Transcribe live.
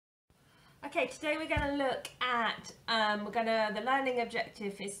Okay, today we're going to look at, the learning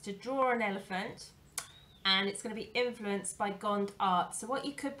objective is to draw an elephant, and it's going to be influenced by Gond art. So what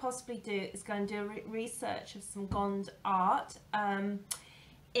you could possibly do is go and do research of some Gond art.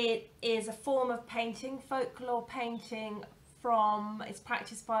 It is a form of painting, folklore painting it's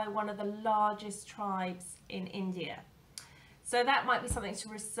practiced by one of the largest tribes in India. So that might be something to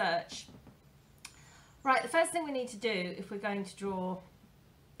research. Right, the first thing we need to do if we're going to draw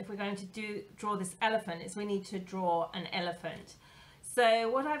this elephant is we need to draw an elephant. So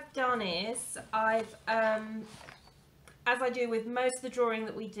what I've done is as I do with most of the drawing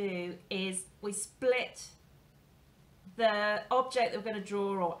that we do, is we split the object that we're going to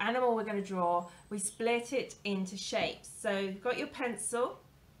draw or animal we're going to draw, we split it into shapes. So you've got your pencil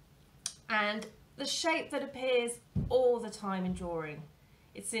and the shape that appears all the time in drawing.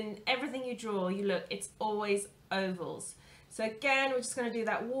 It's in everything you draw, you look, it's always ovals. So again, we're just going to do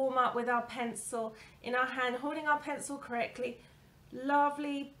that warm up with our pencil in our hand, holding our pencil correctly.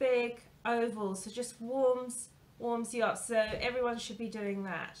 Lovely big ovals, so just warms you up. So everyone should be doing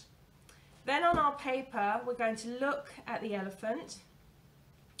that. Then on our paper, we're going to look at the elephant,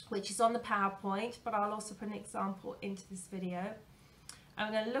 which is on the PowerPoint, but I'll also put an example into this video. And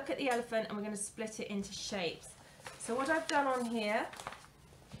we're going to look at the elephant and we're going to split it into shapes. So what I've done on here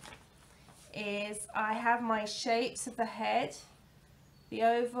is I have my shapes of the head, the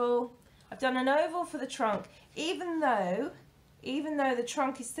oval. I've done an oval for the trunk. Even though the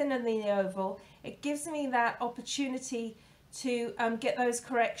trunk is thinner than the oval, it gives me that opportunity to get those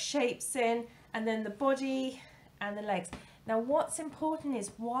correct shapes in, and then the body and the legs. Now what's important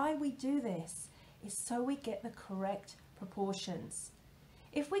is why we do this is so we get the correct proportions.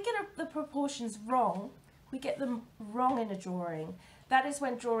 If we get the proportions wrong, we get them wrong in a drawing. That is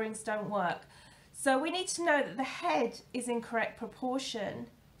when drawings don't work. So we need to know that the head is in correct proportion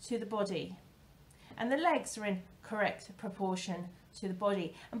to the body and the legs are in correct proportion to the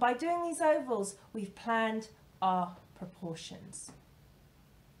body. And by doing these ovals, we've planned our proportions.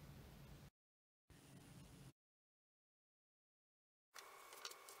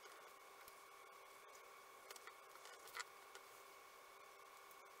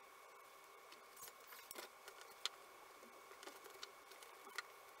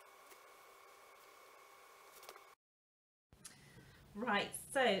 Right,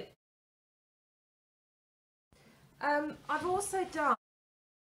 so I've also done,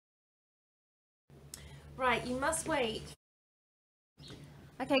 right, you must wait.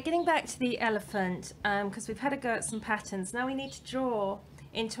 Okay, getting back to the elephant, because we've had a go at some patterns. Now we need to draw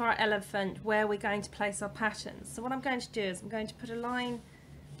into our elephant where we're going to place our patterns. So what I'm going to do is I'm going to put a line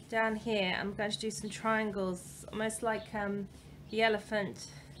down here. I'm going to do some triangles, almost like the elephant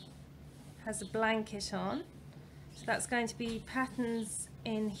has a blanket on. So that's going to be patterns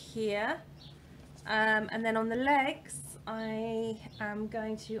in here. And then on the legs, I am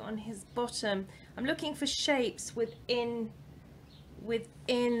going to, on his bottom, I'm looking for shapes within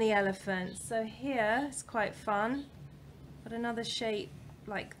the elephant. So here it's quite fun. Got another shape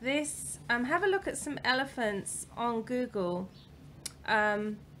like this. Have a look at some elephants on Google.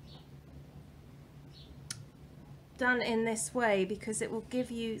 Done in this way, because it will give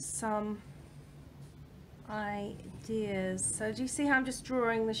you some ideas. So do you see how I'm just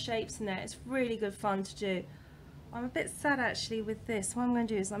drawing the shapes in there? It's really good fun to do. I'm a bit sad actually with this. What I'm going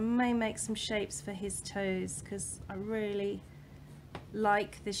to do is I may make some shapes for his toes, because I really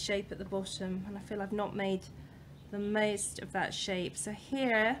like this shape at the bottom and I feel I've not made the most of that shape. So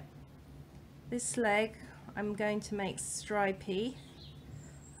here, this leg I'm going to make stripy,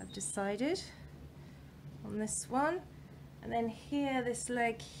 I've decided on this one. And then here, this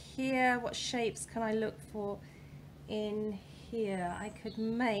leg here, what shapes can I look for in here? I could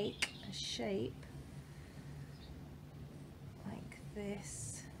make a shape like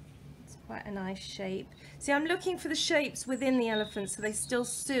this. It's quite a nice shape. See, I'm looking for the shapes within the elephant so they still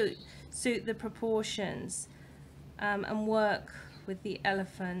suit the proportions and work with the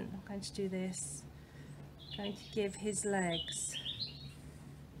elephant. I'm going to do this. I'm going to give his legs.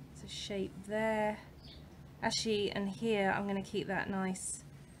 There's a shape there. Actually, and here I'm going to keep that nice.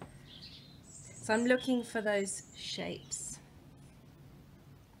 So I'm looking for those shapes.